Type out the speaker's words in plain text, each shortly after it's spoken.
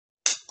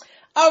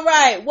All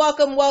right,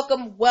 welcome.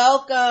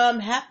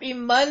 Happy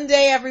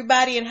Monday,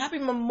 everybody, and happy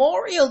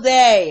Memorial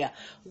Day.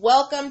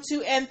 Welcome to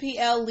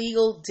NPL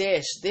Legal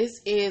Dish.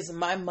 This is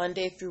my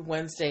Monday through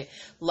Wednesday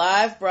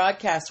live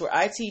broadcast where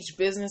I teach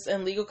business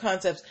and legal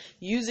concepts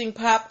using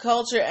pop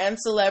culture and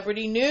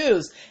celebrity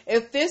news.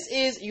 If this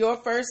is your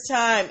first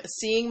time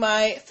seeing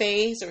my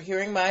face or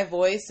hearing my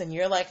voice and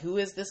you're like, who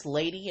is this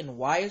lady and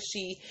why is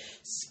she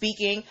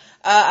speaking?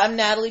 I'm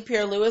Natalie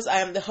Pierre-Lewis. I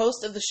am the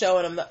host of the show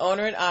and I'm the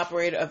owner and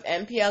operator of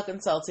NPL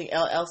Consulting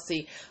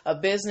LLC, a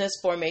business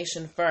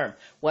formation firm.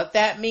 What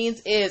that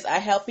means is I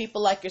help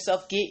people like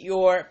yourself get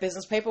your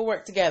business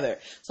paperwork together.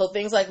 So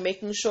things like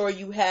making sure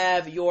you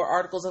have your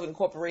articles of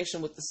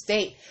incorporation with the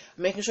state,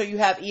 making sure you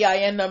have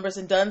EIN numbers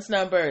and DUNS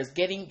numbers,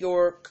 getting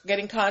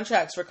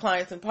contracts for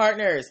clients and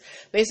partners,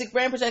 basic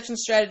brand protection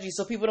strategies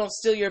so people don't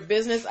steal your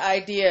business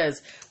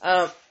ideas,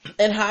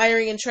 and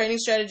hiring and training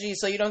strategies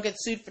so you don't get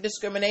sued for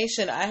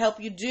discrimination. I help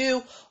you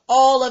do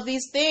all of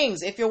these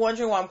things. If you're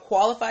wondering why I'm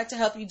qualified to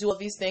help you do all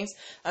these things,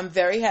 I'm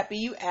very happy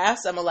you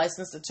asked. I'm a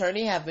licensed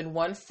attorney, have been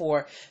one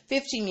for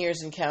 15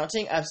 years and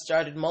counting. I've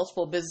started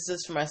multiple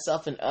businesses for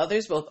myself and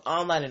others, both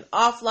online and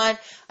offline.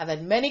 I've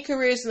had many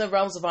careers in the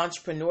realms of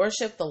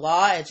entrepreneurship, the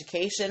law,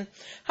 education,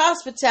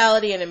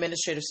 hospitality, and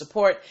administrative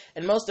support.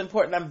 And most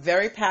important, I'm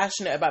very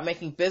passionate about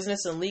making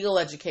business and legal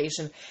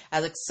education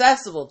as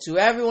accessible to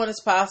everyone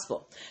as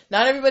possible.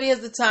 Not everybody has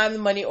the time, the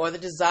money, or the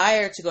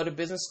desire to go to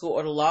business school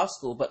or to law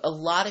school, but a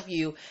lot of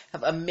you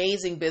have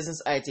amazing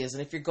business ideas.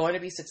 And if you're going to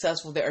be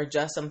successful, there are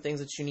just some things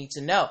that you need to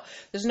know.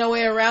 There's no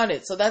way around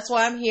it. So that's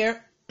why I'm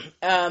here.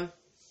 And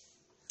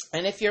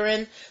if you're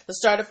in the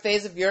startup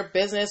phase of your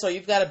business or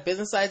you've got a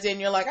business idea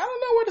and you're like, I don't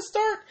know where to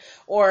start,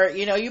 or,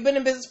 you've been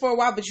in business for a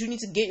while, but you need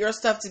to get your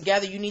stuff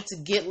together. You need to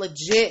get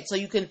legit so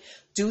you can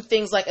do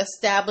things like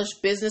establish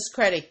business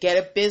credit, get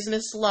a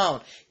business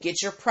loan,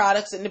 get your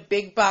products into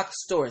big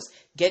box stores,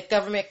 get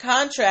government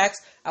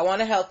contracts. I want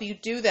to help you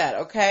do that,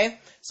 okay?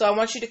 So I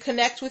want you to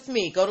connect with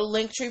me. Go to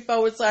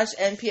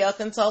Linktree/NPL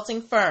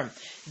Consulting Firm.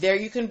 There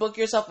you can book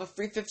yourself a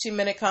free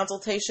 15-minute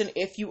consultation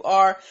if you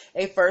are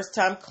a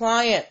first-time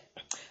client.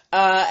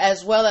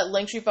 As well at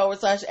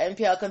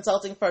Linktree/NPL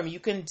Consulting Firm, you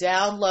can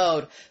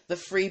download the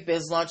free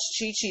Biz Launch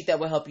cheat sheet that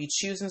will help you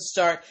choose and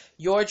start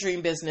your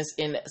dream business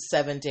in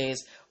 7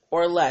 days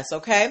or less,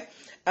 okay?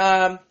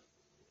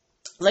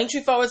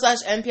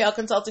 Linktree/NPL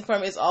Consulting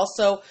Firm is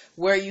also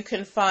where you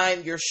can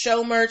find your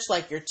show merch,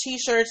 like your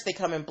t-shirts. They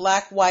come in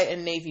black, white,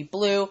 and navy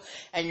blue.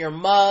 And your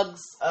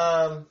mugs.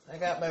 I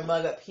got my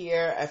mug up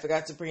here. I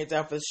forgot to bring it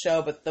down for the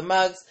show, but the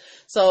mugs.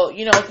 So,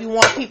 if you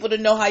want people to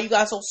know how you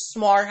got so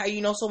smart, how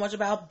you know so much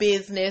about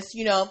business,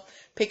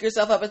 pick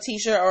yourself up a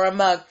t-shirt or a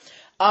mug.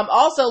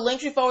 Also,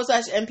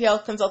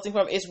 Linktree/NPL Consulting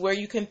Firm is where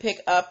you can pick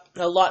up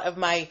a lot of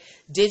my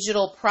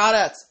digital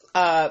products.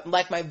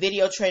 Like my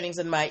video trainings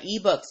and my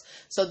ebooks.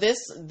 So this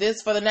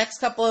for the next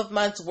couple of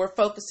months, we're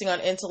focusing on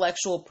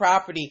intellectual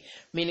property,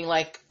 meaning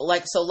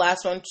so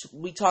last month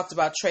we talked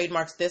about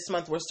trademarks. This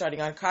month we're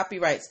starting on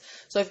copyrights.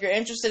 So if you're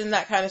interested in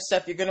that kind of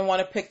stuff, you're going to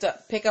want to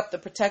pick up the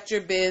Protect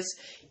Your Biz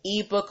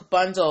ebook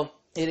bundle.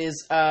 It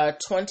is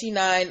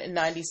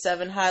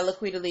 $29.97 high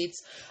liquid elites.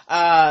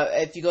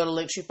 If you go to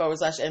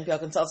Linktree/NPL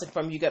Consulting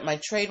Firm, you get my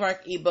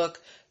trademark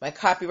ebook, my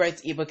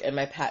copyrights ebook, and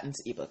my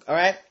patents ebook. All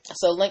right.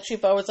 So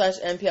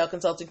Linktree/NPL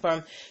Consulting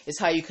Firm is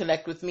how you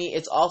connect with me.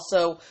 It's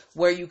also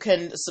where you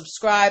can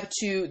subscribe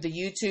to the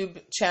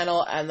YouTube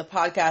channel and the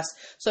podcast.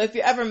 So if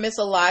you ever miss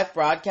a live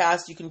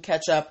broadcast, you can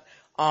catch up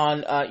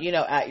on,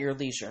 at your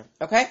leisure.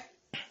 Okay.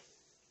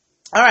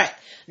 All right.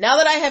 Now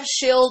that I have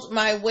shilled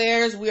my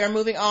wares, we are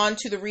moving on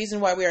to the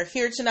reason why we are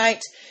here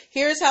tonight.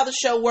 Here's how the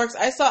show works.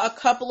 I saw a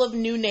couple of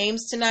new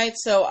names tonight,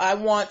 so I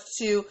want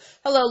to,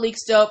 hello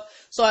Leaks Dope.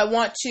 So I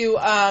want to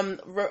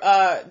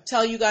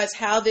tell you guys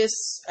how this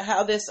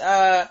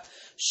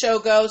show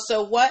goes.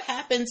 So what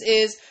happens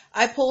is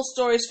I pull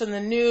stories from the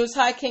news,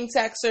 Hi King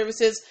Tax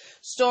Services,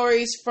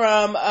 stories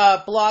from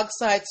blog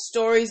sites,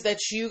 stories that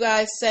you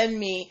guys send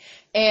me.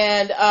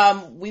 And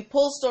we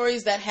pull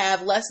stories that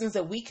have lessons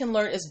that we can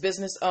learn as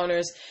business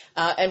owners,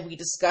 and we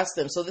discuss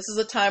them. So this is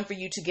a time for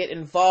you to get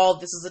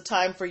involved. This is a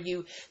time for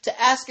you to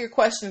ask your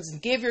questions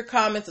and give your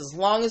comments as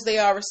long as they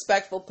are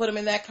respectful. Put them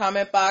in that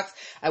comment box.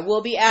 I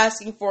will be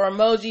asking for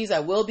emojis.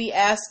 I will be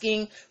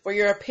asking for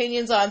your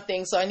opinions on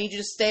things. So I need you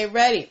to stay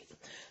ready.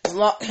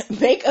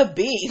 Make a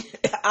beat.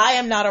 I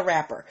am not a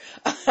rapper.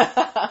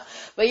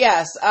 But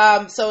yes,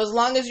 so as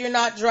long as you're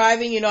not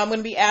driving, I'm going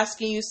to be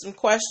asking you some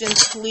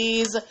questions.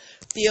 Please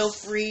feel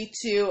free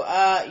to,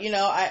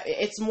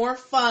 it's more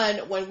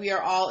fun when we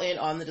are all in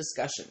on the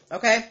discussion.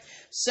 Okay.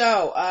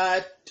 So,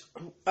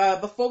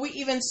 before we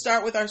even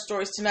start with our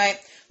stories tonight,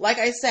 like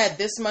I said,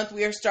 this month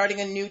we are starting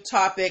a new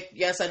topic.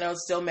 Yes, I know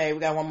it's still May. We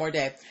got one more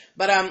day,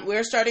 but,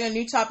 we're starting a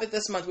new topic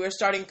this month. We're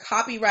starting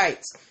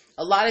copyrights.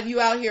 A lot of you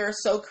out here are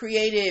so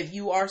creative.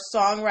 You are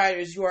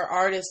songwriters, you are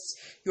artists,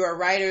 you are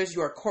writers,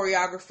 you are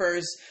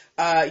choreographers,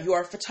 you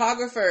are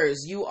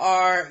photographers, you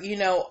are,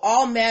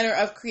 all manner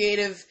of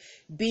creative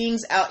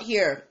beings out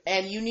here,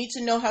 and you need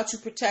to know how to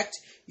protect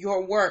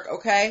your work,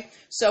 okay?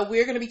 So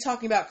we're going to be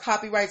talking about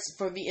copyrights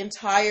for the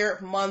entire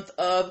month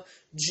of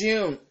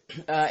June,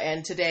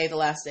 and today, the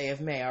last day of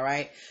May, all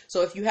right?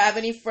 So if you have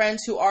any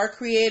friends who are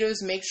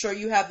creators, make sure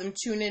you have them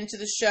tune into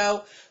the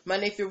show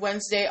Monday through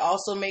Wednesday.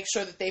 Also, make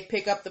sure that they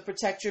pick up the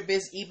Protect Your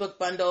Biz ebook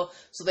bundle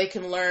so they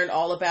can learn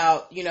all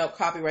about,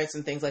 copyrights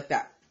and things like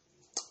that.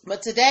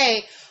 But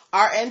today,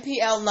 our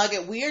NPL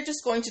nugget, we are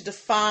just going to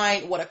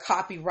define what a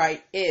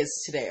copyright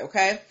is today,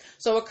 okay?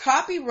 So a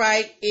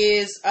copyright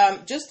is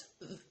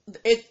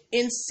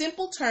in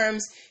simple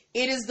terms,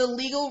 it is the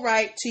legal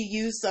right to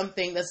use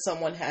something that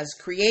someone has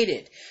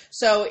created.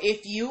 So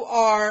if you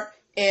are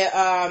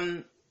a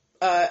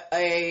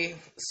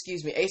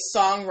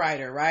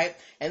songwriter, right?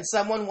 And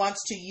someone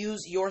wants to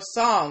use your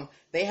song,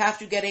 they have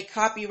to get a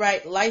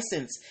copyright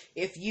license.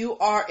 If you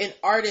are an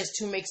artist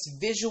who makes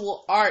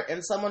visual art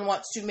and someone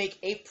wants to make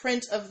a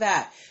print of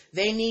that,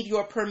 they need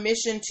your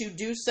permission to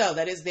do so.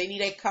 That is, they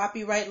need a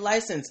copyright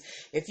license.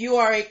 If you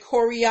are a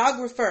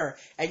choreographer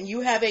and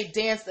you have a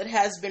dance that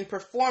has been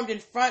performed in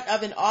front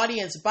of an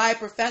audience by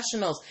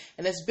professionals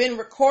and has been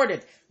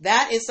recorded,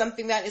 that is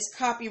something that is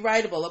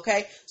copyrightable,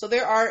 okay? So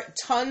there are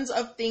tons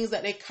of things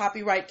that a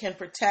copyright can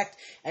protect,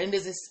 and it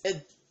is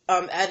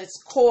at its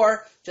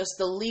core just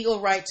the legal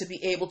right to be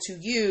able to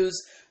use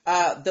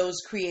those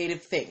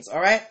creative things,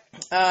 all right?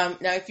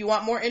 Now, if you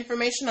want more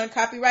information on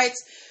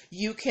copyrights,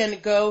 you can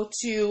go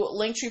to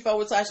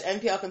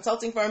Linktree/NPL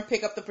Consulting Firm,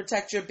 pick up the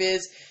Protect Your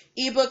Biz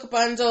ebook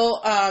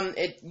bundle.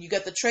 You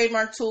get the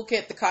trademark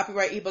toolkit, the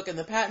copyright ebook, and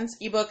the patents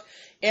ebook,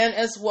 and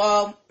as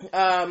well,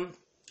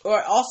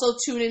 or also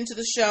tune into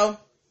the show,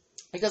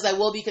 because I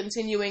will be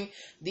continuing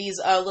these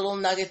little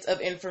nuggets of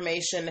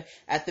information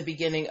at the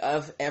beginning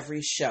of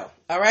every show.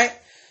 All right,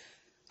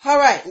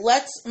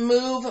 let's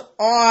move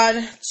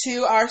on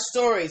to our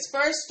stories.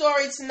 First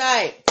story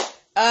tonight.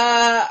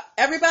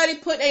 Everybody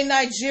put a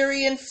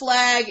Nigerian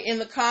flag in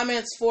the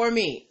comments for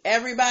me.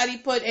 Everybody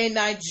put a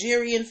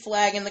Nigerian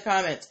flag in the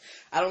comments.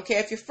 I don't care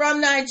if you're from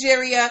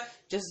Nigeria,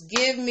 just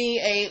give me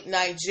a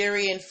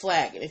Nigerian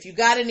flag. And if you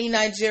got any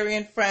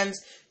Nigerian friends,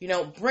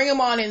 bring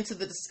them on into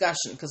the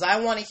discussion, because I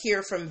want to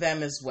hear from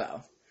them as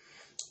well.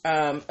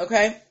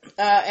 Okay?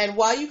 And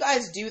while you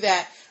guys do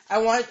that, I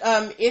want,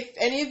 if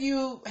any of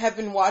you have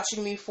been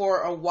watching me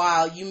for a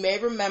while, you may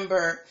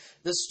remember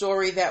the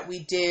story that we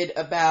did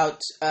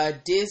about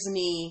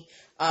Disney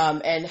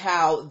and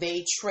how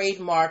they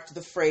trademarked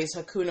the phrase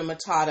Hakuna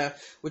Matata,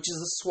 which is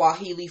a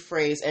Swahili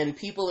phrase, and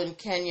people in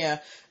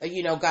Kenya,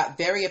 got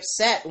very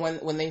upset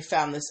when they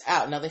found this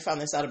out. Now, they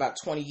found this out about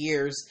 20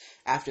 years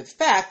after the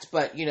fact,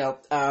 but,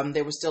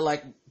 they were still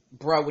like,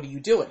 bro, what are you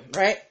doing,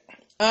 right?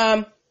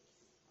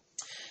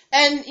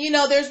 And,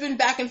 there's been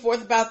back and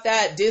forth about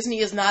that. Disney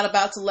is not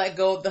about to let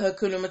go of the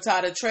Hakuna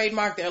Matata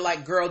trademark. They're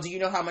like, girl, do you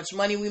know how much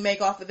money we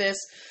make off of this?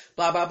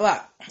 Blah, blah,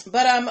 blah.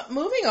 But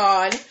moving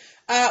on,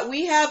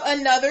 we have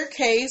another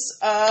case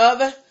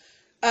of,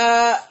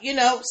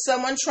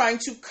 someone trying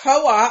to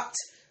co-opt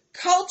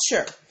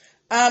culture.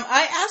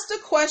 I asked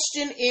a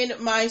question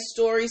in my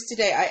stories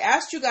today. I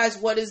asked you guys,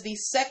 what is the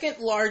second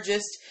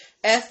largest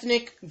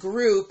ethnic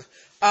group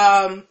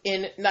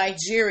in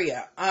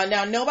Nigeria?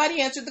 Now,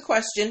 nobody answered the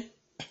question.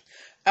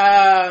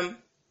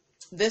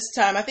 This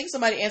time, I think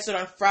somebody answered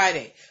on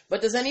Friday,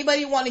 but does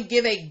anybody want to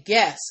give a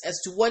guess as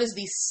to what is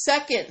the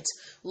second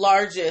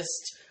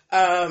largest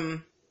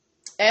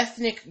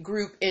ethnic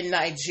group in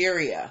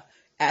Nigeria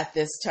at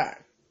this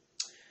time?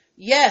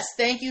 Yes,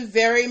 thank you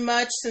very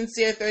much,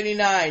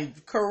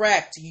 Sincere39.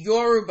 Correct,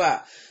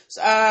 Yoruba.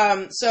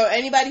 So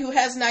anybody who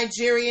has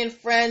Nigerian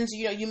friends,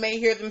 you may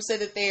hear them say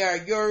that they are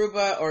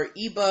Yoruba or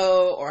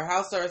Igbo or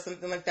Hausa or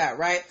something like that,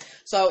 right?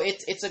 So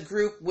it's a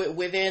group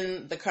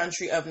within the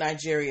country of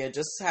Nigeria,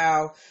 just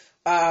how,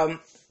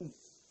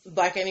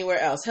 like anywhere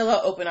else.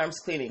 Hello, Open Arms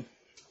Cleaning.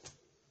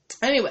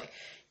 Anyway,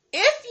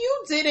 if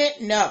you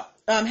didn't know,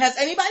 has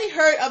anybody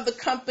heard of the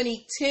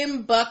company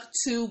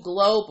Timbuktu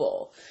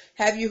Global?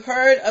 Have you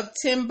heard of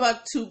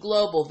Timbuktu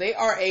Global? They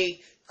are a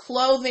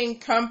clothing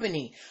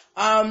company.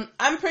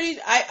 I've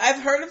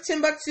heard of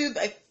Timbuktu.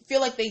 I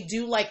feel like they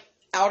do like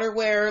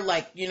outerwear,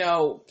 like,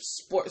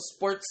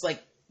 sports,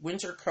 like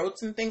winter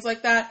coats and things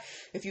like that.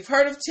 If you've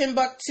heard of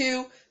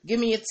Timbuktu, give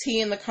me a T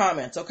in the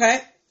comments,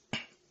 okay?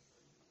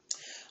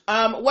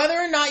 Whether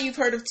or not you've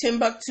heard of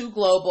Timbuktu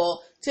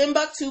Global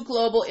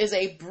is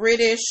a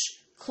British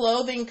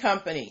clothing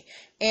company.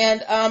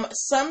 And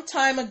some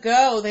time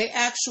ago, they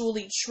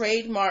actually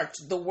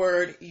trademarked the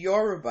word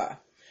Yoruba.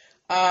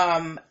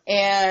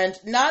 And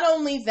not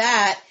only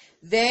that,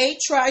 they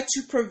tried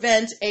to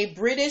prevent a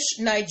British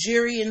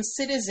Nigerian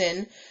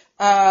citizen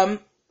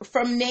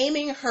from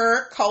naming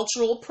her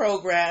cultural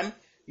program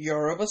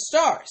Yoruba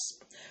Stars.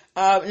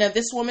 Now,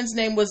 this woman's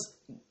name was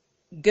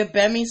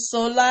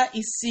Gbemisola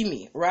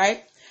Isimi,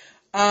 right?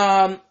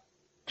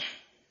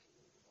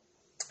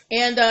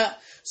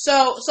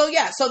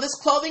 So this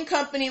clothing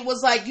company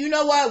was like, you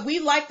know what? We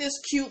like this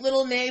cute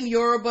little name,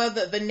 Yoruba,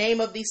 the name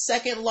of the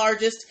second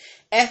largest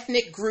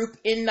ethnic group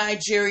in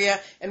Nigeria,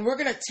 and we're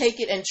going to take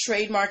it and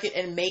trademark it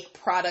and make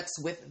products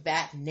with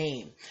that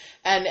name.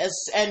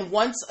 And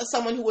once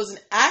someone who was an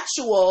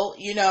actual,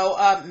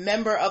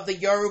 member of the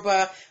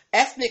Yoruba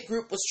ethnic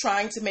group was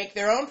trying to make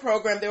their own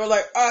program, they were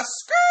like,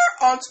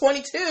 skirt on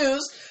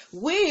 22s,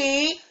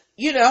 we,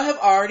 have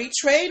already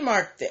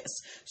trademarked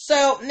this.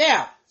 So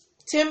now,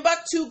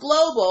 Timbuktu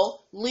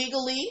Global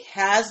legally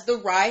has the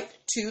right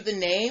to the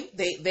name.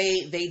 They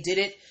did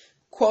it,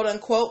 quote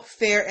unquote,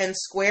 fair and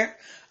square,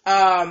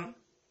 and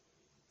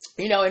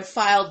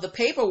filed the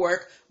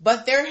paperwork.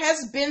 But there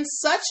has been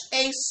such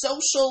a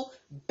social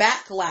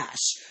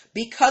backlash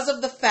because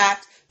of the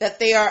fact that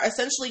they are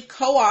essentially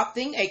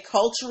co-opting a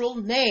cultural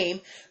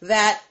name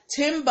that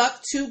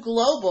Timbuktu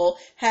Global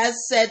has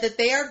said that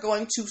they are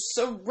going to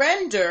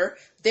surrender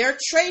their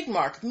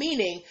trademark,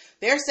 meaning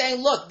they're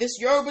saying, look, this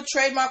Yoruba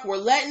trademark, we're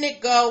letting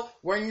it go.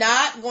 We're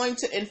not going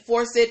to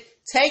enforce it.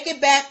 Take it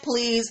back,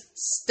 please.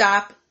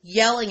 Stop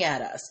yelling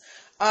at us.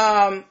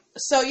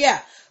 So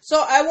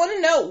I want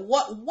to know,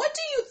 what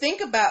do you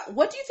think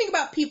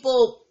about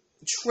people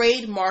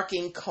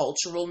trademarking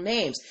cultural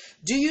names?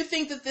 Do you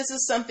think that this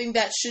is something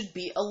that should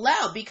be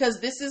allowed? Because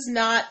this is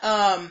not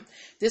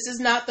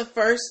the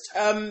first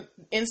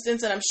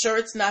instance, and I'm sure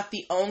it's not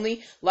the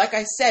only. Like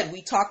I said,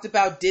 we talked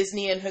about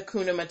Disney and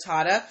Hakuna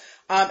Matata,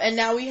 and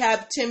now we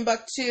have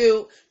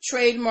Timbuktu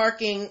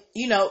trademarking,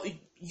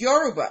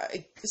 Yoruba.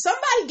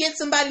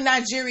 Somebody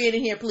Nigerian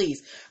in here,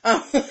 please.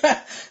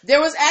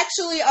 There's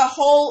actually a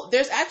whole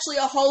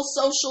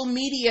social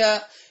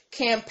media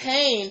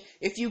campaign.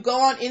 If you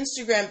go on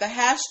Instagram, the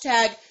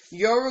hashtag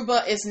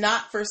Yoruba is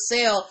not for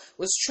sale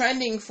was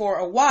trending for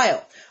a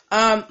while.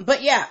 But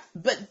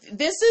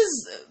this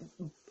is,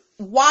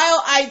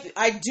 while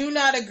I do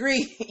not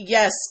agree,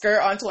 yes,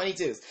 skirt on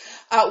 22s.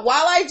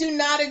 While I do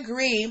not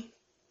agree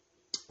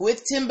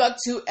with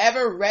Timbuktu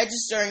ever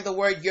registering the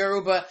word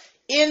Yoruba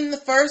in the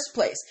first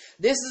place,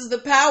 this is the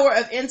power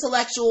of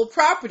intellectual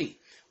property.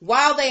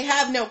 While they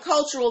have no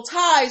cultural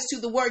ties to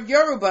the word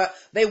Yoruba,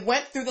 they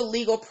went through the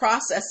legal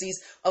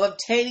processes of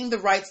obtaining the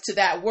rights to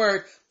that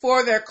word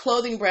for their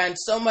clothing brand,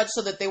 so much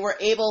so that they were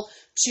able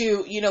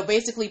to,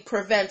 basically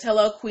prevent,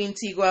 hello, Queen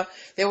Tigwa,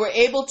 they were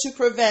able to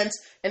prevent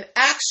an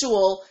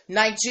actual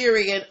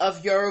Nigerian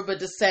of Yoruba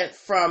descent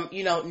from,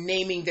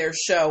 naming their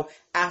show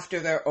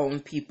after their own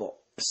people.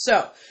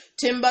 So,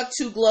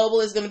 Timbuktu Global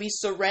is going to be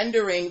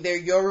surrendering their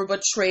Yoruba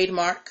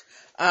trademark.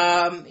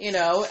 I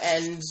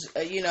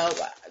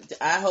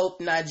hope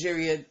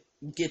Nigeria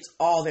gets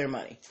all their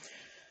money.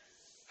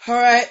 All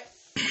right.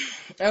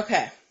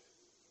 Okay.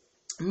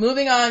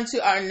 Moving on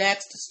to our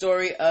next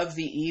story of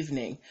the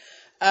evening.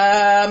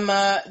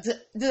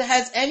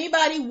 Has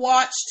anybody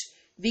watched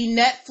the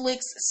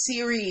Netflix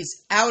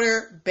series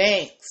Outer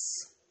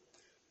Banks?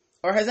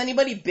 Or has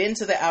anybody been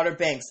to the Outer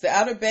Banks? The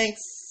Outer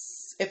Banks,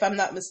 if I'm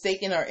not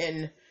mistaken, are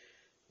in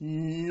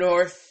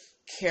North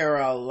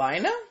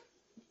Carolina.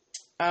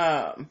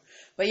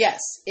 But yes,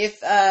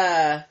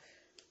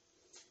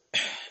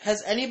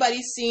 has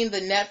anybody seen the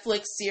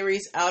Netflix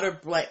series Outer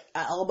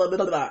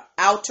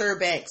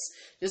Banks?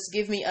 Just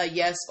give me a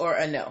yes or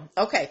a no.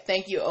 Okay,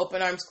 thank you.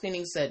 Open Arms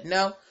Cleaning said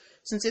no.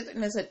 Since it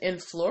said in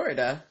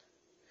Florida,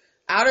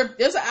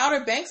 there's an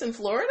Outer Banks in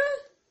Florida?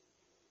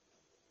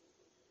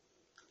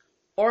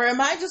 Or am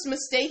I just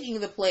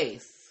mistaking the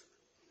place?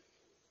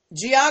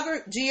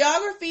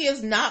 Geography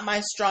is not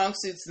my strong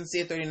suit,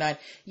 Sincere 39.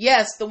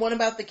 Yes, the one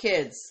about the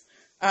kids.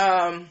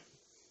 I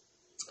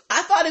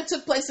thought it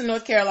took place in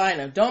North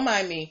Carolina. Don't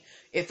mind me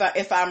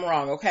if I'm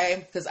wrong,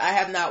 okay? Because I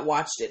have not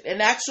watched it.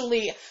 And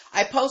actually,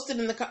 I posted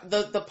in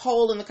the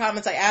poll in the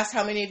comments. I asked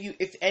how many of you,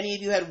 if any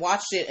of you, had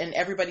watched it, and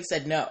everybody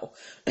said no.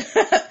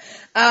 Essentially,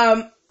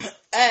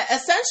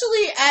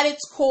 at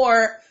its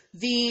core,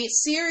 the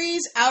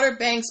series Outer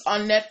Banks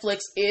on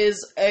Netflix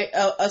is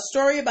a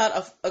story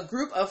about a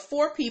group of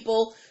 4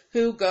 people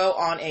who go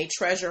on a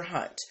treasure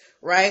hunt,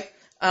 right?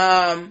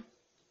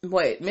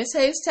 Wait, Miss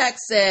Hayes Tack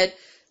said,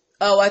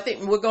 I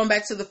think we're going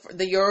back to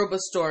the Yoruba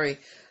story.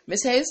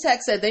 Miss Hayes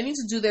Tack said they need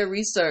to do their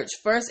research.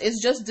 First,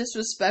 it's just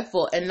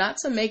disrespectful, and not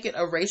to make it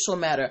a racial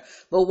matter,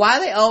 but why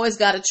they always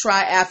got to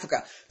try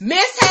Africa?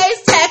 Miss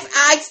Hayes Tack,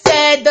 I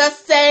said the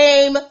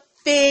same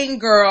thing,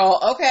 girl,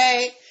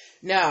 okay?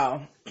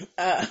 No,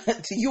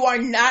 you are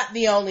not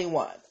the only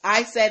one.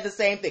 I said the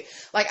same thing.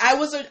 Like, I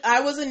was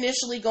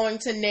initially going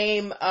to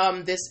name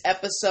this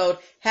episode,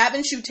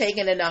 Haven't You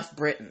Taken Enough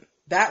Britain?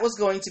 That was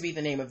going to be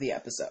the name of the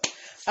episode.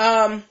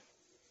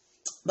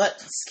 But,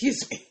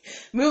 excuse me,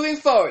 moving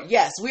forward,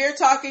 yes, we are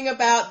talking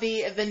about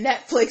the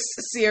Netflix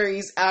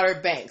series Outer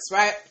Banks,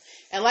 right?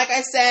 And like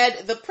I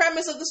said, the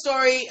premise of the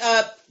story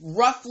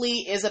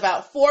roughly is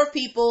about 4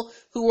 people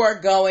who are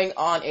going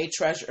on a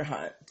treasure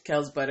hunt.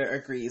 Kels Butter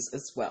agrees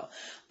as well.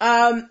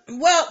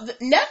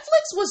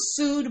 Netflix was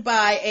sued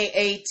by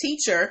a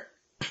teacher.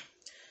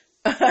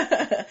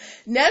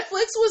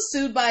 Netflix was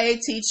sued by a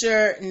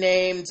teacher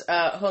named,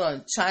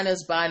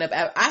 China's buying up.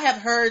 I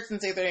have heard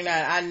since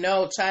 839. I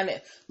know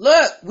China.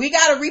 Look, we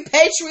gotta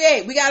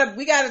repatriate. We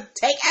gotta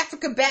take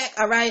Africa back.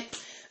 All right.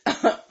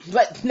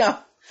 But no.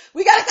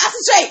 We got to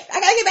concentrate. I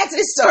got to get back to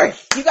this story.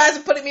 You guys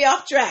are putting me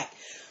off track.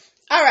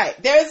 All right.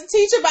 There's a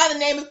teacher by the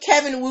name of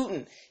Kevin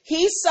Wooten.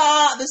 He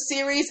saw the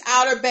series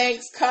Outer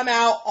Banks come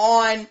out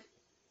on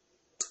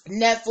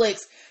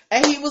Netflix,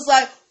 and he was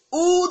like,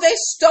 ooh, they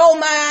stole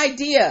my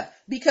idea,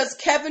 because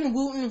Kevin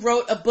Wooten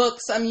wrote a book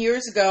some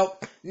years ago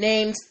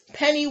named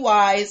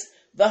Pennywise,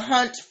 The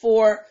Hunt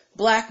for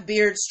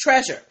Blackbeard's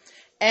Treasure.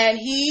 And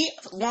he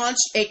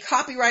launched a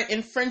copyright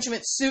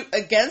infringement suit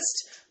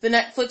against the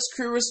Netflix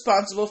crew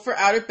responsible for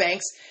Outer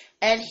Banks.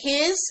 And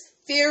his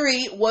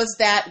theory was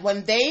that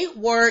when they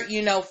were,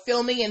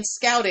 filming and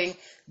scouting,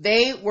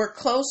 they were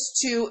close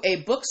to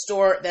a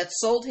bookstore that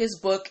sold his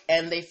book,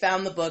 and they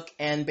found the book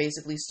and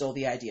basically stole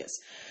the ideas.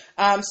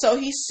 So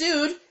he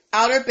sued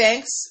Outer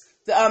Banks,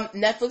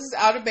 Netflix's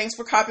Outer Banks,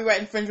 for copyright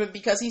infringement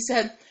because he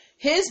said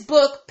his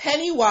book,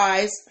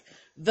 Pennywise,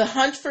 The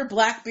Hunt for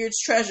Blackbeard's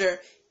Treasure,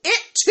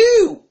 it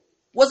too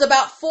was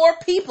about 4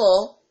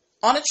 people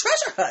on a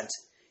treasure hunt.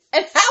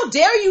 And how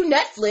dare you,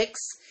 Netflix,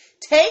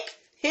 take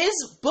his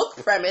book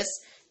premise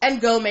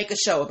and go make a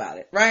show about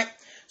it, right?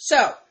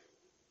 So,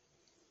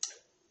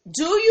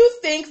 do you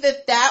think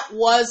that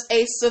was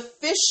a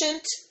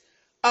sufficient,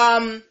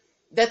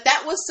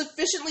 that was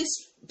sufficiently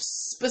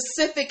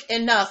specific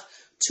enough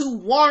to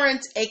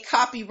warrant a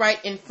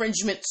copyright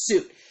infringement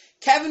suit?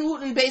 Kevin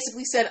Wooten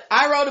basically said,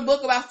 I wrote a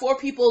book about 4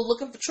 people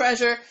looking for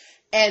treasure,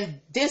 and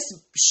this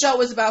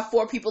show is about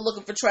 4 people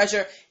looking for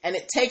treasure, and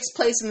it takes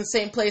place in the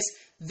same place,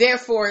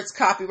 therefore it's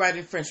copyright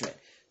infringement.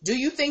 Do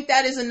you think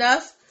that is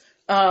enough?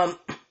 Hold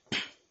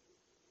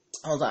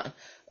on.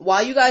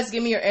 While you guys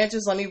give me your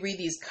answers, let me read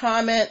these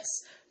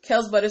comments.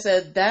 Kels Butter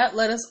said, that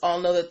let us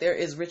all know that there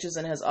is riches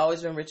and has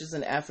always been riches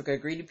in Africa.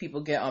 Greedy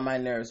people get on my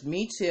nerves.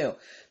 Me too.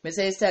 Miss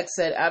Hayes Tech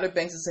said, Outer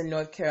Banks is in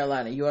North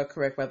Carolina. You are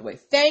correct, by the way.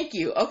 Thank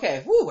you.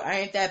 Okay. Whew,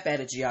 I ain't that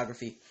bad at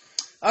geography.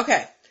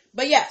 Okay.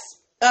 But yes,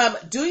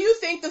 do you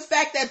think the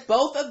fact that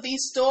both of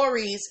these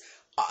stories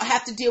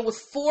have to deal with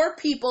 4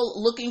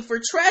 people looking for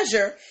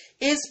treasure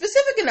is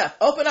specific enough?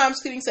 Open Arms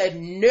Cleaning said,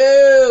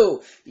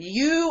 no,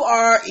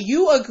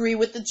 you agree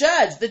with the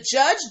judge. The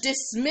judge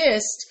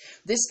dismissed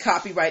this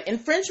copyright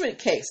infringement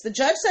case. The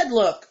judge said,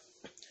 look,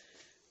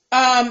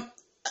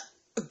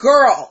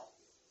 girl,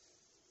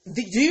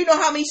 do you know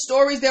how many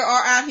stories there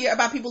are out here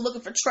about people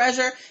looking for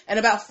treasure and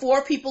about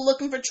 4 people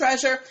looking for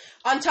treasure?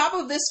 On top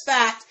of this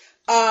fact,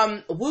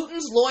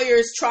 Wooten's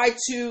lawyers tried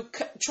to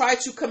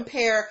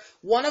compare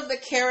one of the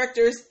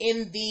characters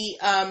in the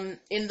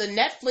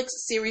Netflix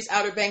series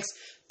Outer Banks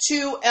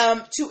to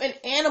an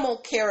animal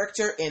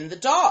character in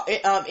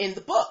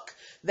the book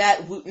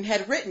that Wooten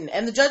had written.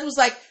 And the judge was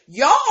like,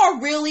 y'all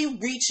are really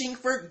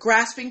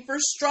grasping for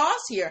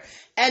straws here,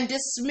 and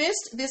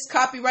dismissed this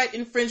copyright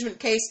infringement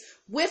case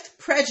with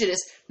prejudice,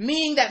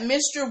 meaning that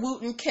Mr.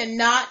 Wooten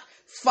cannot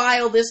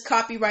file this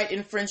copyright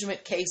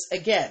infringement case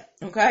again.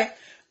 Okay?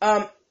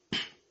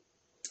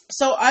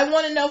 So I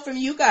want to know from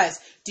you guys,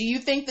 do you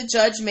think the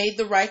judge made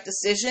the right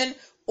decision,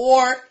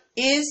 or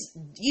is,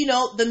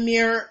 the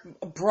mere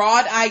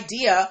broad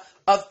idea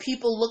of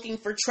people looking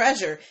for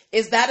treasure,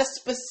 is that a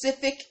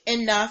specific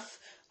enough,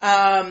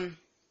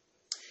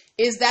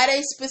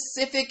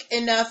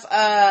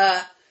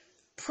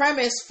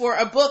 premise for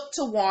a book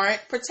to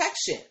warrant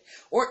protection?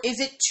 Or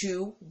is it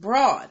too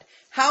broad?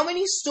 How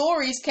many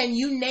stories can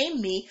you name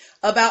me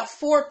about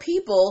 4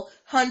 people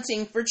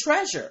hunting for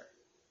treasure?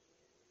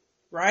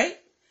 Right?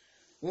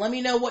 Let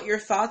me know what your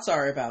thoughts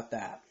are about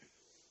that.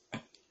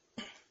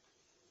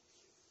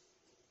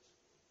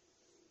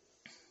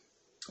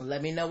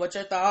 Let me know what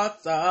your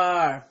thoughts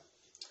are.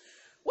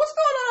 What's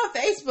going on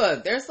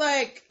Facebook? There's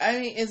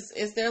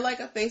is there like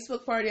a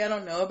Facebook party I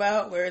don't know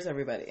about? Where is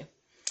everybody?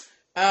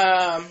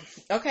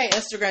 Okay,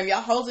 Instagram,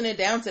 y'all holding it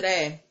down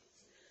today.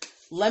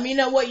 Let me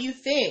know what you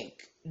think.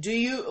 Do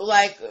you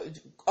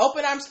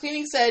Open Arms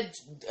Cleaning said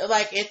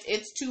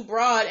it's too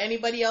broad.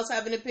 Anybody else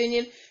have an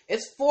opinion?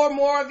 It's 4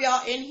 more of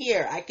y'all in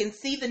here. I can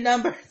see the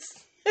numbers.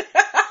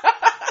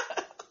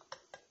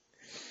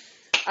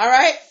 All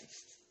right.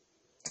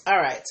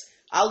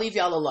 I'll leave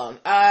y'all alone.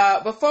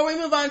 Before we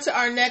move on to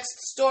our next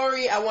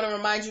story, I want to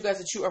remind you guys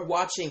that you are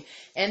watching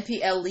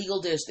NPL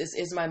Legal Dish. This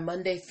is my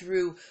Monday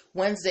through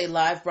Wednesday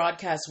live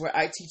broadcast where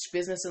I teach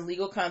business and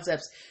legal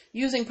concepts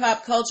using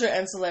pop culture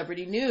and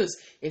celebrity news.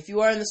 If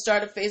you are in the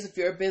startup phase of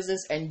your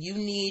business and you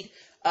need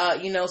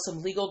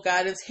some legal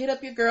guidance, hit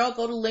up your girl.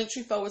 Go to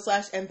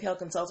Linktree/NPL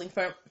Consulting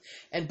Firm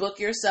and book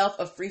yourself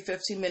a free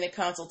 15-minute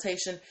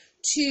consultation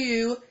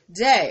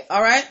today.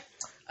 All right.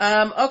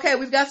 Okay,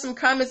 we've got some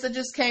comments that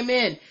just came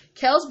in.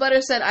 Kels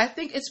Butter said, I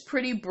think it's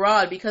pretty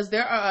broad because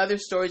there are other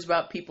stories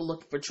about people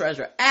looking for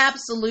treasure.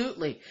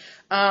 Absolutely.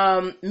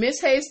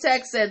 Miss Hayes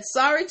Tech said,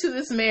 sorry to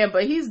this man,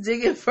 but he's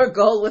digging for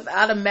gold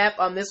without a map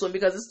on this one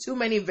because it's too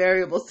many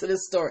variables to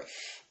this story.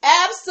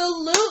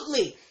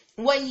 Absolutely.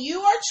 When you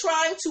are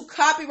trying to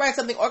copyright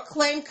something or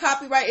claim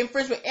copyright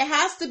infringement, it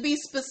has to be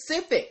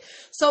specific.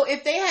 So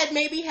if they had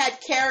maybe had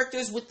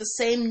characters with the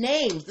same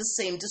names, the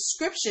same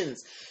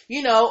descriptions,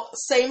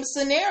 same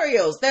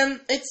scenarios, then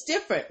it's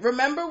different.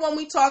 Remember when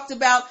we talked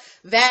about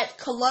that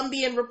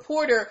Colombian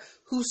reporter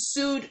who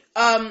sued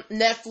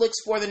Netflix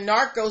for the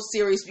Narcos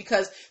series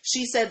because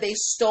she said they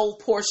stole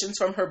portions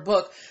from her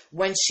book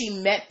when she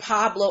met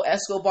Pablo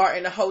Escobar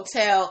in a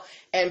hotel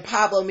and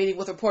Pablo meeting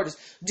with reporters.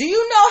 Do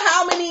you know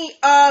how many,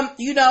 and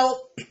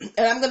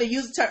I'm going to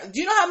use the term, do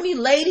you know how many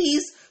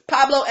ladies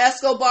Pablo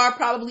Escobar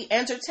probably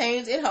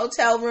entertains in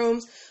hotel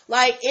rooms?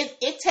 Like,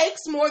 it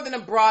takes more than a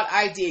broad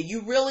idea.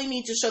 You really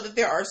need to show that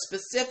there are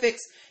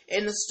specifics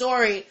in the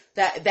story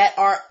that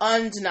are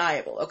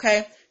undeniable,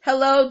 okay?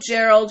 Hello,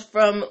 Gerald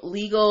from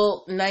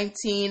Legal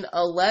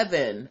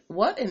 1911.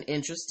 What an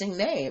interesting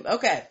name.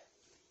 Okay.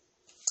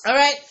 All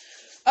right.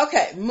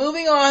 Okay,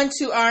 moving on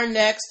to our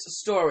next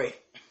story.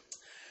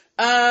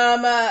 So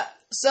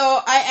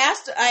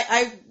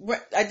I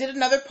did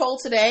another poll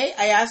today.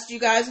 I asked you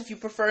guys if you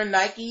prefer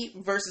Nike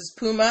versus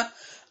Puma.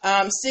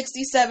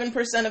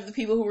 67% of the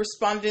people who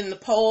responded in the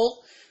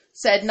poll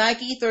said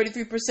Nike,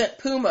 33%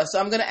 Puma. So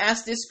I'm going to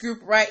ask this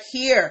group right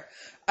here.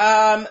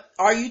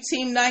 Are you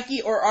team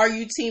Nike or are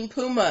you team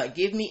Puma?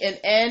 Give me an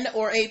N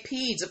or a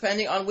P,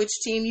 depending on which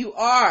team you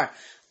are.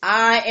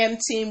 I am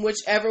team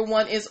whichever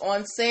one is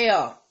on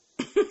sale.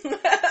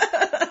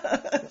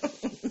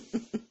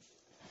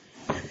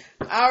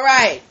 All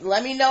right.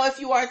 Let me know if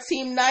you are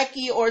team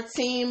Nike or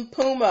team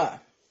Puma.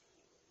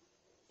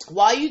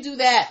 While you do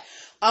that,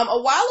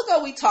 a while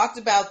ago we talked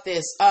about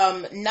this.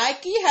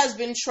 Nike has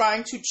been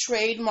trying to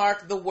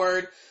trademark the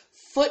word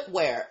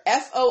footwear,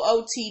 Footware,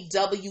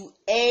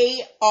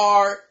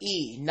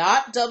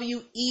 not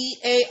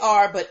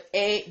WEAR, but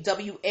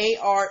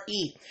WARE.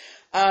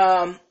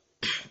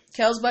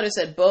 Kels Butter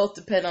said both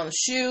depend on the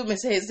shoe.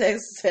 Miss Hayes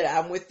said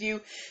I'm with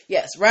you.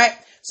 Yes, right.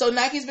 So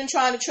Nike's been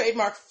trying to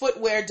trademark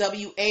footwear,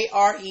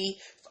 WARE,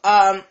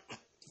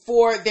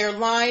 for their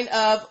line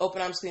of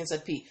open arm screen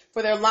said P,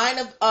 for their line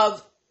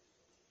of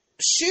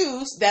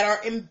shoes that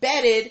are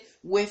embedded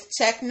with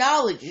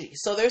technology.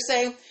 So they're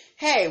saying,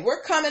 hey,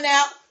 we're coming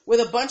out with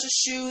a bunch of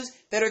shoes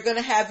that are going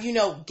to have,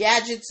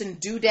 gadgets and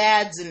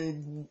doodads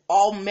and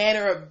all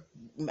manner of,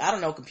 I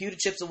don't know, computer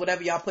chips or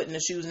whatever y'all put in the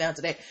shoes now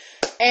today.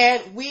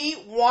 And we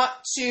want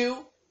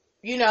to,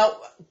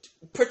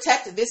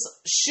 protect this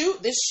shoe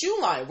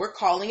line. We're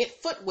calling it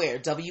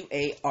footwear,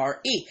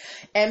 WARE.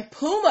 And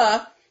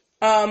Puma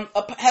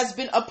has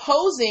been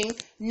opposing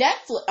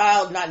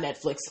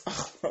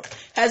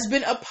has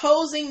been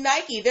opposing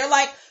Nike. They're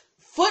like,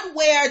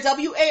 footwear,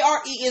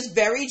 WARE, is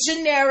very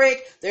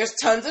generic. There's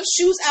tons of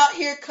shoes out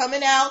here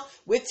coming out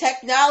with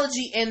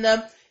technology in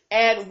them,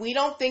 and we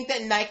don't think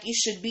that Nike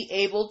should be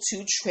able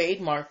to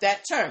trademark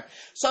that term.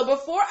 So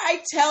before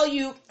I tell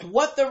you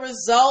what the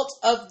result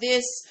of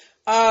this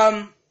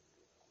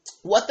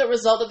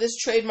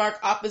trademark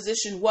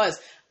opposition was,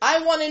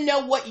 I want to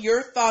know what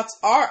your thoughts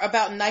are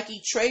about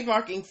Nike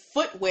trademarking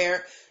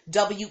footwear,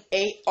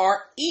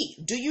 WARE.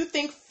 Do you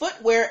think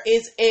footwear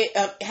is it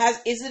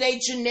a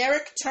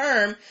generic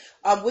term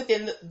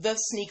within the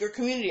sneaker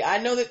community? I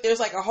know that there's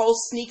like a whole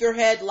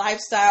sneakerhead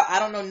lifestyle. I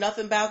don't know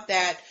nothing about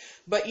that.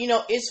 But,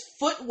 is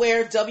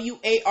footwear,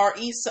 WARE,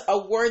 a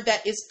word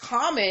that is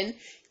common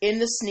in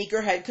the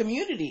sneakerhead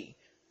community?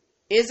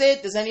 Is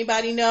it? Does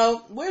anybody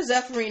know? Where's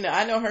Zephyrina?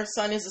 I know her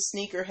son is a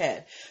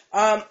sneakerhead.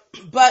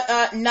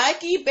 But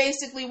Nike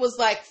basically was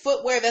like,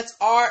 footwear, that's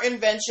our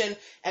invention,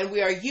 and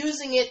we are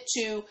using it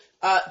to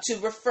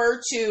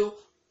refer to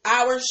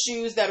our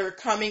shoes that are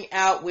coming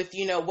out with,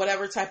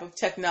 whatever type of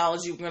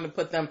technology we're going to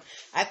put them.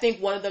 I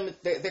think one of them,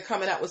 they're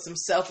coming out with some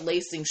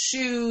self-lacing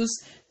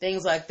shoes,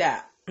 things like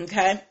that.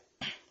 Okay.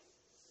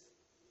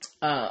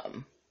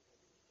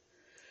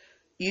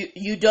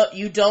 You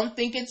don't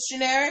think it's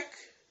generic?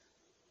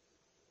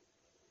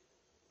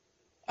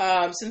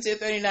 Cynthia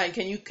 39,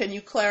 can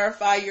you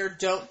clarify your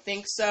don't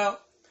think so?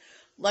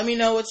 Let me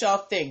know what y'all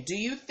think. Do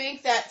you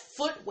think that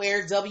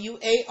footwear,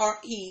 WARE,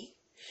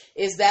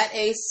 is that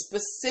a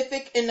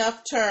specific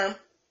enough term?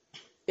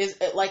 Is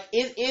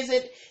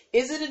it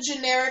a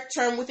generic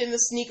term within the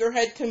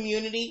sneakerhead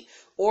community,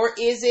 or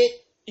is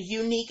it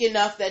unique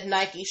enough that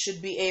Nike should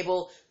be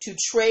able to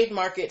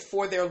trademark it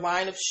for their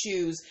line of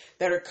shoes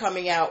that are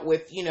coming out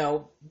with,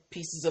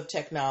 pieces of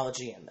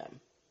technology in them?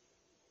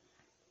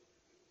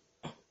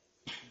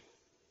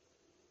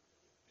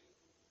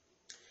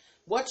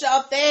 What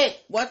y'all think?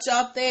 What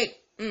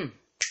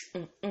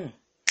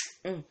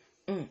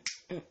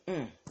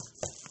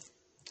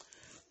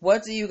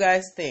do you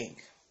guys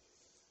think?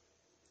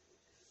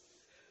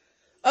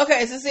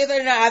 Okay, since the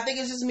 39, I think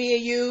it's just me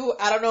and you.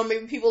 I don't know,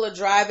 maybe people are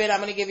driving. I'm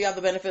going to give y'all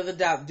the benefit of the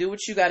doubt. Do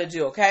what you got to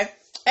do, okay?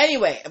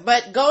 Anyway,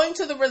 but going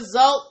to the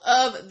result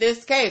of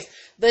this case,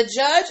 the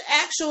judge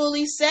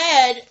actually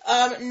said,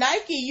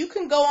 Nike, you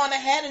can go on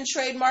ahead and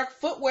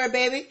trademark footwear,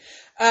 baby.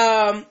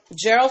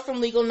 Gerald from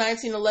Legal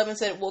 1911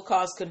 said it will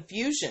cause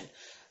confusion.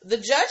 The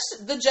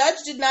judge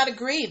did not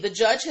agree. The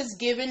judge has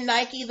given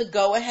Nike the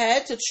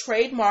go-ahead to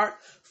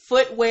trademark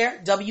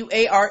footwear,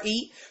 WARE,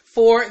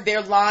 for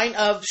their line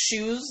of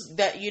shoes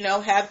that,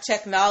 have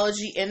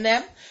technology in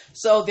them.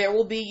 So there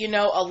will be,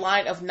 a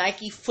line of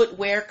Nike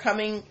footwear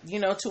coming,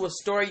 to a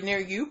store near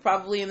you,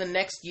 probably in the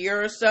next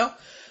year or so.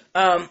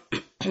 Um,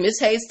 Miss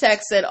Hayes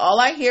Tech said, all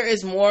I hear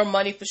is more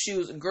money for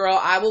shoes. Girl,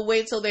 I will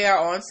wait till they are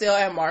on sale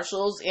at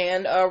Marshalls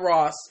and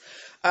Ross.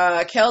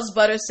 Kels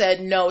Butter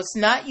said, no, it's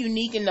not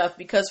unique enough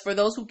because for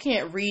those who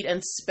can't read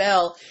and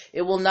spell,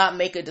 it will not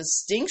make a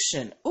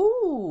distinction.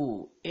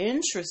 Ooh,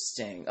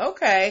 interesting.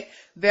 Okay,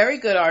 very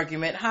good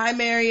argument. Hi,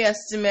 Mary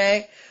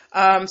Estime.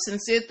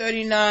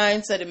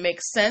 Sincere39 said it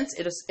makes sense.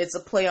 It's a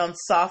play on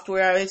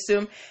software, I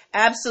assume.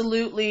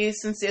 Absolutely,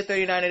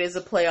 Sincere39, it is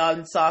a play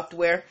on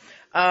software.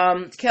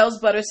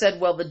 Kels Butter said,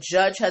 well, the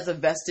judge has a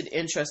vested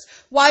interest.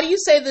 Why do you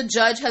say the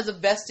judge has a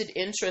vested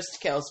interest,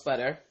 Kels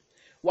Butter?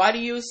 Why do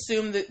you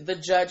assume that the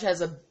judge has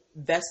a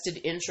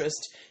vested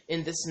interest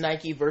in this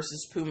Nike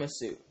versus Puma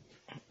suit?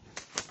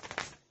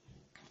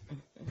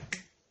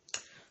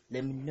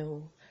 Let me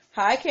know.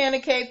 Hi, Candy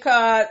Cape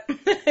Cod.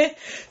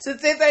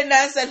 Since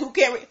 39 said, who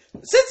can't read?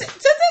 Since 39,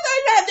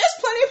 there's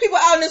plenty of people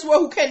out in this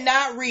world who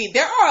cannot read.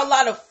 There are a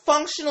lot of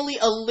functionally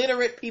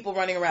illiterate people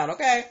running around,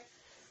 okay?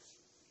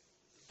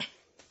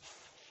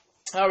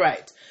 All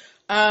right.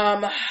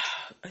 I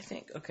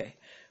think, okay.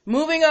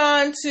 Moving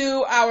on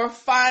to our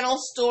final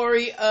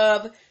story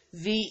of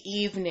the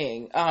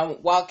evening.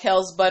 While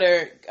Kels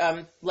Butter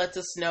lets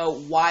us know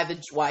why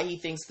he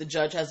thinks the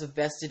judge has a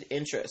vested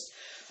interest.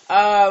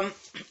 I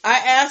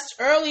asked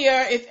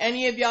earlier if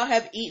any of y'all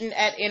have eaten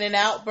at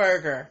In-N-Out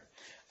Burger.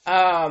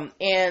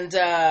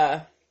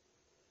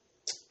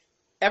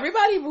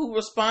 Everybody who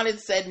responded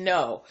said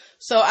no.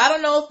 So I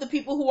don't know if the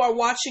people who are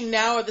watching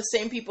now are the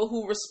same people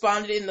who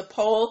responded in the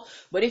poll.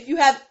 But if you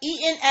have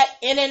eaten at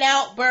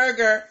In-N-Out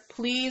Burger,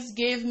 please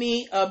give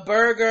me a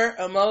burger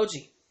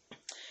emoji.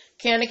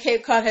 Candy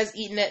Cape Cod has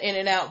eaten at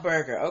In-N-Out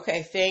Burger.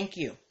 Okay, thank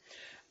you.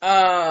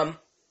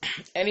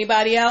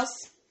 Anybody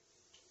else?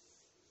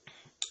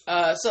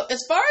 So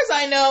as far as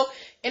I know,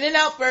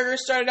 In-N-Out Burger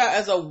started out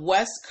as a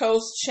West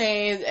Coast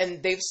chain,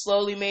 and they've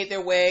slowly made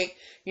their way,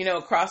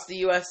 across the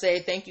USA.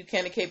 Thank you,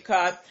 Candy Cape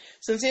Cod.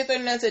 Sincere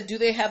 39 said, do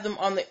they have them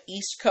on the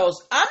East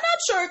Coast? I'm not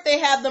sure if they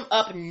have them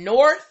up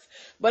north,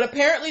 but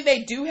apparently they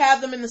do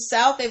have them in the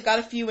South. They've got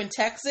a few in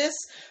Texas,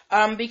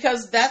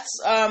 because that's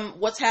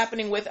what's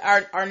happening with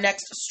our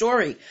next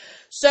story.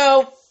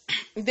 So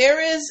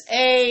there is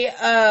a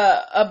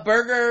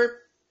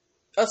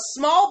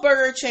small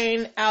burger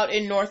chain out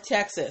in North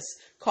Texas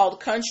called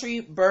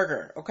Country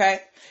Burger, okay?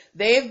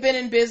 They've been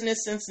in business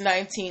since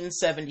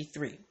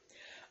 1973.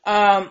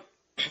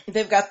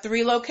 They've got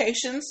 3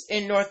 locations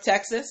in North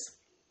Texas.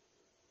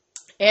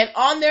 And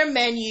on their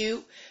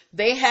menu,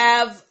 they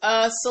have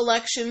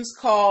selections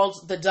called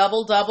the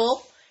Double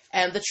Double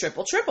and the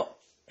Triple Triple.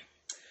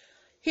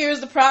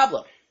 Here's the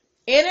problem.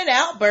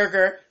 In-N-Out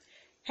Burger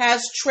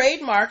has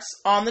trademarks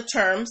on the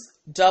terms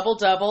Double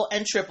Double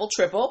and Triple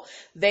Triple.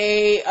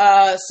 They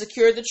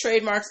secured the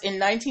trademarks in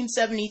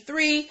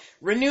 1973,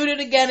 renewed it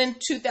again in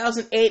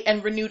 2008,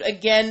 and renewed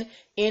again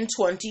in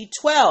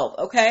 2012,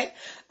 okay?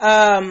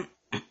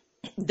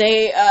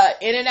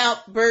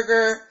 In-N-Out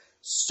Burger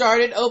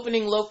started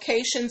opening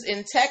locations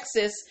in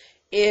Texas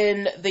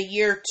in the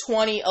year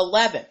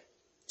 2011.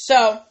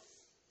 So,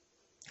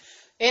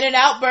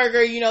 In-N-Out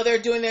Burger, they're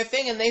doing their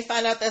thing, and they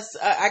find out that's,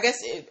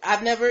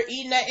 I've never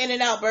eaten at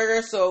In-N-Out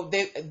Burger, so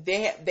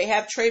they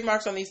have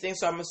trademarks on these things,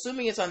 so I'm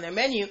assuming it's on their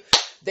menu.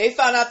 They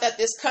found out that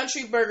these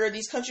Country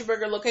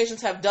Burger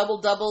locations have Double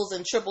Doubles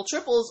and Triple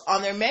Triples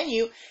on their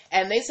menu,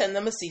 and they send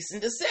them a cease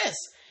and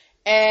desist.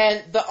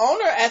 And the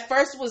owner at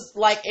first was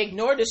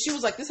ignored it. She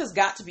was like, this has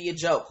got to be a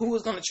joke. Who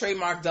was going to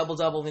trademark Double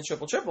Double and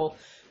Triple Triple?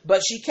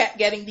 But she kept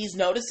getting these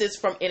notices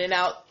from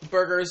In-N-Out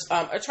Burger's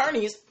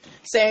attorneys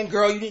saying,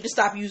 girl, you need to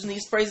stop using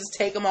these phrases.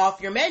 Take them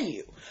off your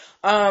menu.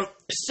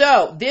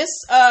 So this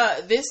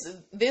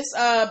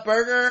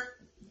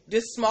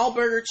small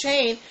burger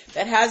chain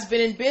that has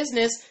been in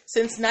business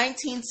since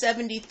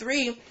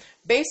 1973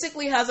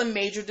 basically has a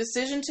major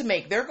decision to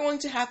make. They're going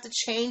to have to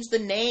change the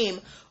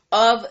name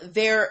of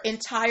their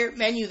entire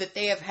menu that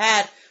they have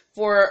had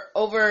for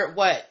over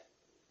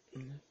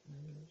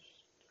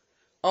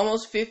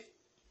almost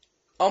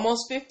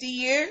 50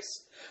 years,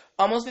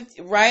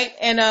 right?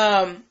 And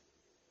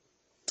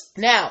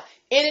now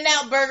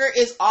In-N-Out Burger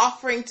is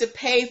offering to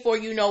pay for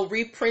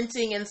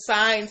reprinting and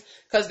signs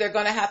because they're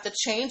going to have to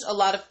change a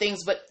lot of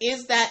things. But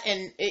is that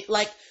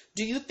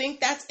do you think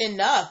that's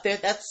enough?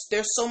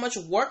 There's so much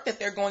work that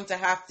they're going to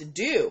have to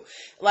do.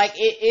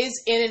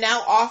 Is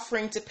In-N-Out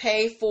offering to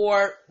pay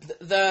for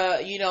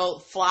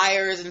the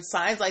flyers and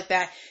signs like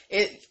that?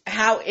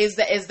 How is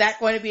that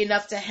going to be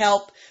enough to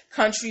help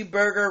Country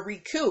Burger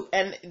recoup?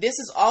 And this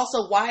is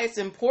also why it's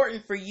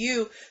important for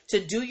you to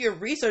do your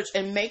research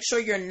and make sure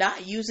you're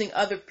not using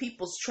other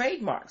people's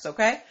trademarks,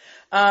 okay?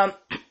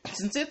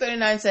 Sincere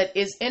 39 said,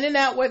 is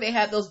In-N-Out where they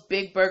have those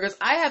big burgers?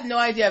 I have no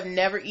idea. I've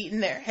never eaten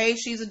there. Hey,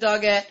 she's a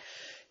dogette.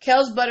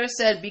 Kels Butter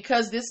said,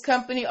 because this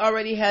company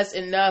already has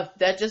enough,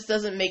 that just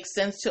doesn't make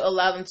sense to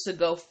allow them to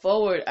go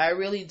forward. I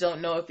really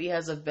don't know if he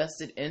has a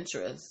vested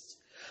interest.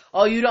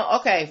 Oh, you don't?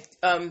 Okay.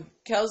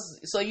 Kels,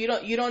 so you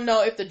don't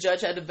know if the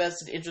judge had a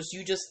vested interest.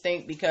 You just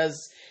think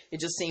because it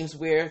just seems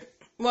weird.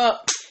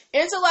 Well,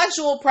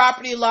 intellectual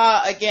property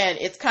law, again,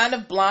 it's kind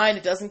of blind.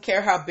 It doesn't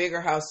care how big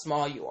or how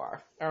small you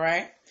are. All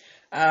right.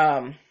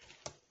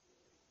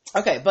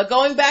 Okay, but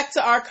going back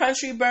to our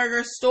Country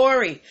Burger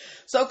story.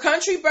 So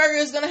Country Burger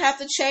is going to have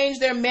to change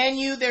their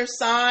menu, their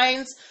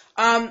signs,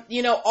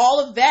 all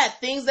of that,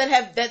 things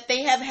that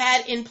they have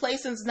had in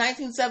place since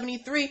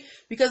 1973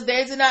 because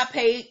they did not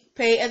pay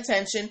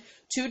attention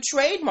to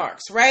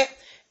trademarks, right?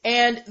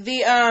 And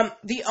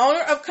the owner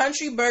of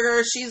Country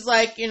Burger, she's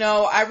like,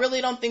 I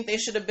really don't think they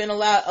should have been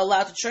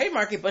allowed to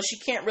trademark it, but she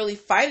can't really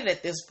fight it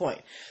at this point.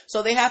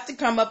 So they have to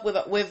come up with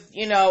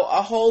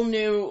a whole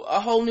new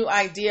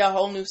idea, a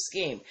whole new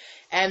scheme.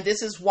 And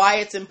this is why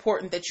it's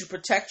important that you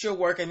protect your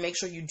work and make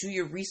sure you do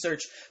your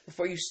research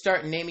before you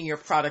start naming your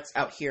products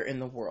out here in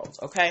the world.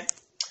 Okay.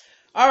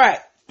 All right.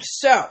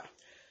 So,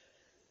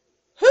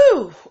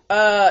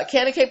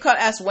 Candy Cape Cod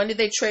asked, when did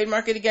they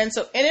trademark it again?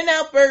 So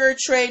In-N-Out Burger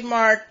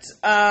trademarked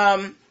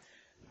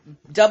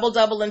Double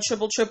Double and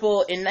Triple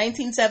Triple in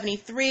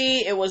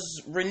 1973. It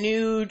was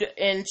renewed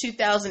in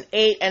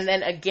 2008 and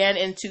then again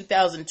in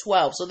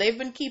 2012. So they've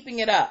been keeping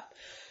it up.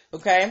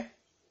 Okay.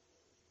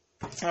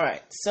 All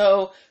right.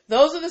 So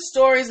those are the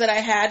stories that I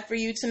had for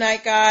you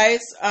tonight, guys.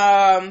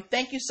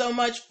 Thank you so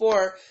much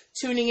for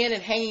tuning in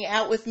and hanging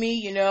out with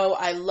me.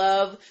 I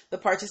love the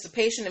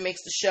participation. It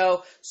makes the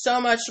show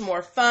so much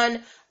more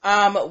fun.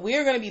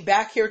 We're going to be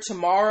back here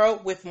tomorrow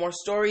with more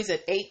stories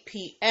at 8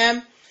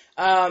 p.m.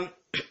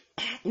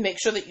 Make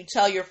sure that you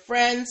tell your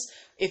friends.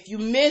 If you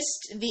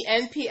missed the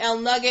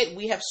NPL Nugget,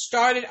 we have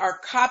started our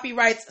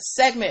copyrights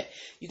segment.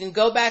 You can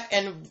go back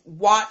and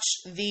watch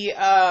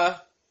the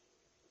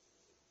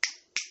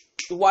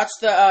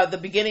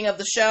beginning of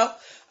the show.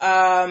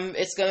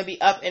 It's going to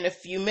be up in a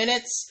few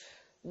minutes.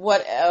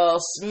 What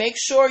else? Make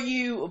sure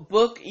you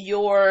book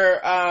your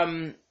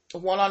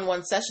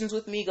one-on-one sessions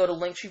with me. Go to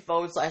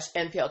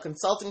Linktree/NPL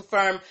Consulting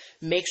Firm.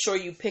 Make sure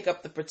you pick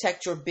up the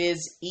Protect Your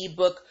Biz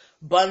ebook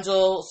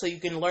bundle so you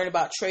can learn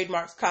about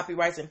trademarks,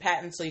 copyrights, and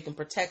patents so you can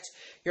protect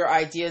your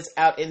ideas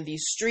out in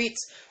these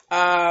streets.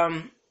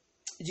 Do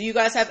you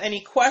guys have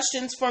any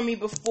questions for me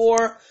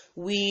before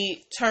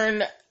we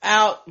turn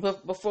down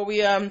for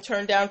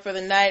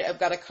the night? I've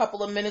got a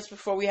couple of minutes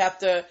before we have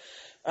to,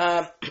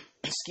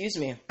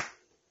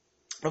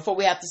 before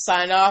we have to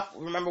sign off.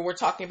 Remember, we're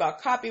talking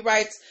about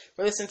copyrights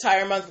for this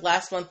entire month.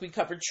 Last month, we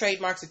covered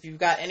trademarks. If you've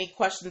got any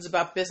questions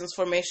about business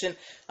formation,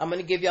 I'm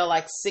going to give y'all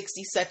like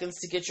 60 seconds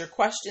to get your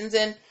questions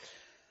in.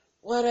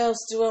 What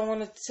else do I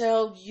want to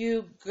tell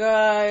you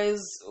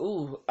guys?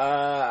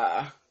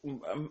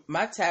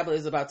 My tablet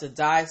is about to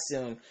die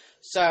soon.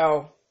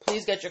 So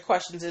please get your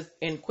questions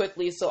in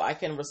quickly so I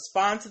can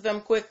respond to them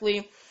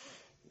quickly.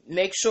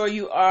 Make sure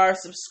you are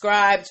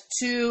subscribed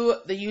to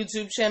the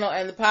YouTube channel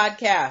and the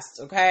podcast,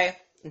 okay?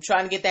 I'm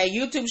trying to get that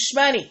YouTube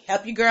shmoney.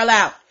 Help your girl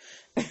out.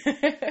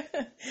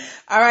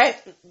 All right.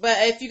 But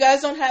if you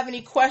guys don't have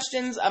any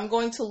questions, I'm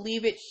going to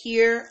leave it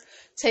here.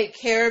 Take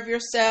care of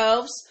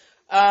yourselves.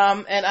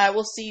 And I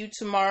will see you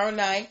tomorrow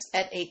night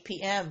at 8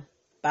 p.m.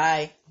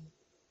 Bye.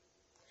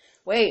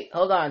 Wait,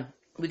 hold on.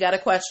 We got a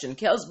question.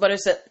 Kels Butter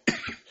said,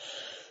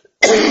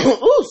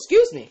 ooh,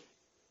 excuse me.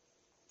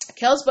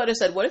 Kels Butter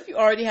said, what if you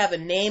already have a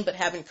name but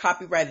haven't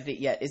copyrighted it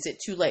yet? Is it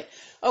too late?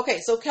 Okay,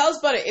 so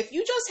Kels Butter, if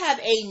you just have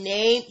a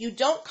name, you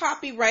don't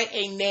copyright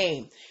a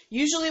name.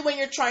 Usually when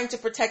you're trying to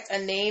protect a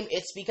name,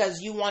 it's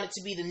because you want it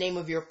to be the name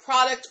of your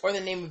product or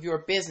the name of your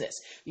business.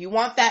 You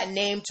want that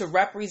name to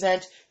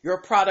represent your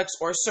products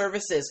or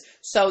services.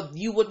 So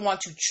you would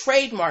want to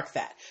trademark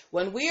that.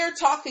 When we are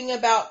talking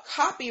about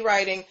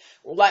copywriting,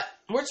 like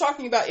we're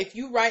talking about if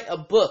you write a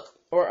book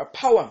or a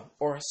poem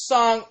or a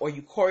song or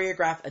you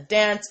choreograph a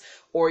dance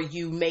or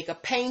you make a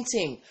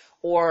painting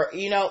or,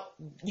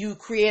 you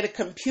create a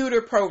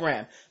computer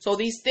program. So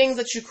these things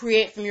that you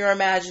create from your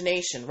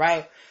imagination,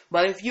 right?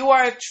 But if you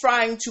are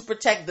trying to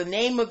protect the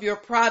name of your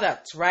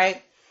product,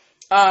 right?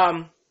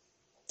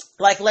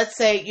 Like let's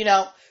say,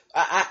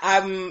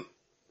 I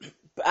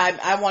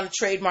want to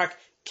trademark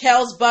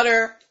Kels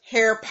Butter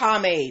hair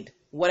pomade,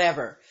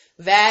 whatever.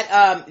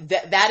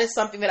 That is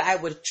something that I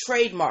would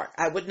trademark.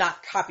 I would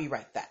not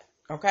copyright that.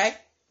 Okay.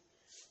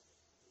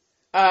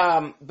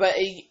 But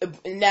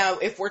now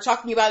if we're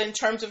talking about in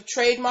terms of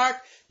trademark,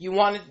 you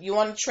want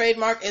to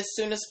trademark as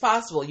soon as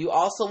possible. You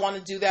also want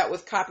to do that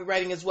with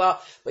copywriting as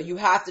well, but you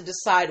have to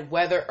decide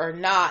whether or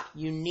not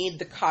you need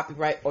the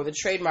copyright or the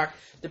trademark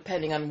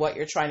depending on what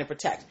you're trying to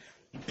protect.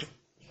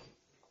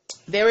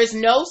 There is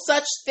no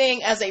such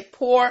thing as a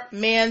poor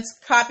man's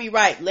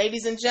copyright.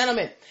 Ladies and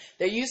gentlemen,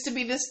 there used to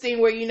be this thing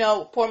where,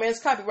 poor man's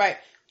copyright,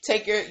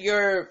 take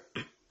your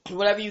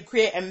whatever you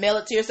create and mail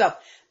it to yourself.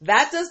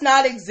 That does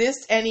not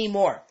exist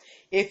anymore.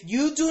 If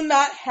you do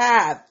not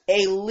have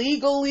a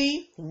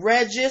legally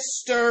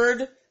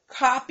registered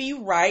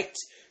copyright,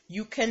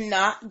 you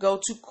cannot go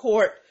to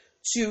court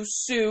to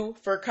sue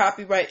for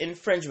copyright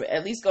infringement,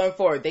 at least going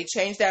forward. They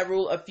changed that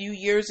rule a few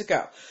years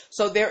ago.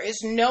 So there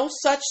is no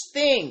such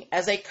thing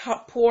as a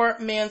poor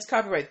man's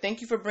copyright.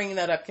 Thank you for bringing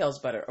that up,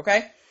 Kels Butter,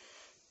 okay?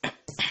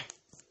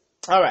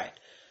 All right.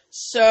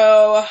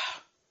 So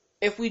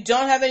if we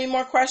don't have any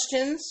more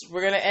questions,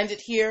 we're going to end it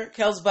here.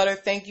 Kels Butter,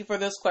 thank you for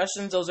those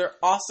questions. Those are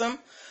awesome.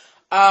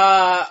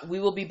 We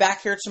will be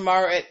back here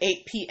tomorrow at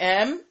 8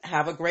 p.m.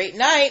 Have a great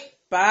night.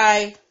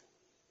 Bye.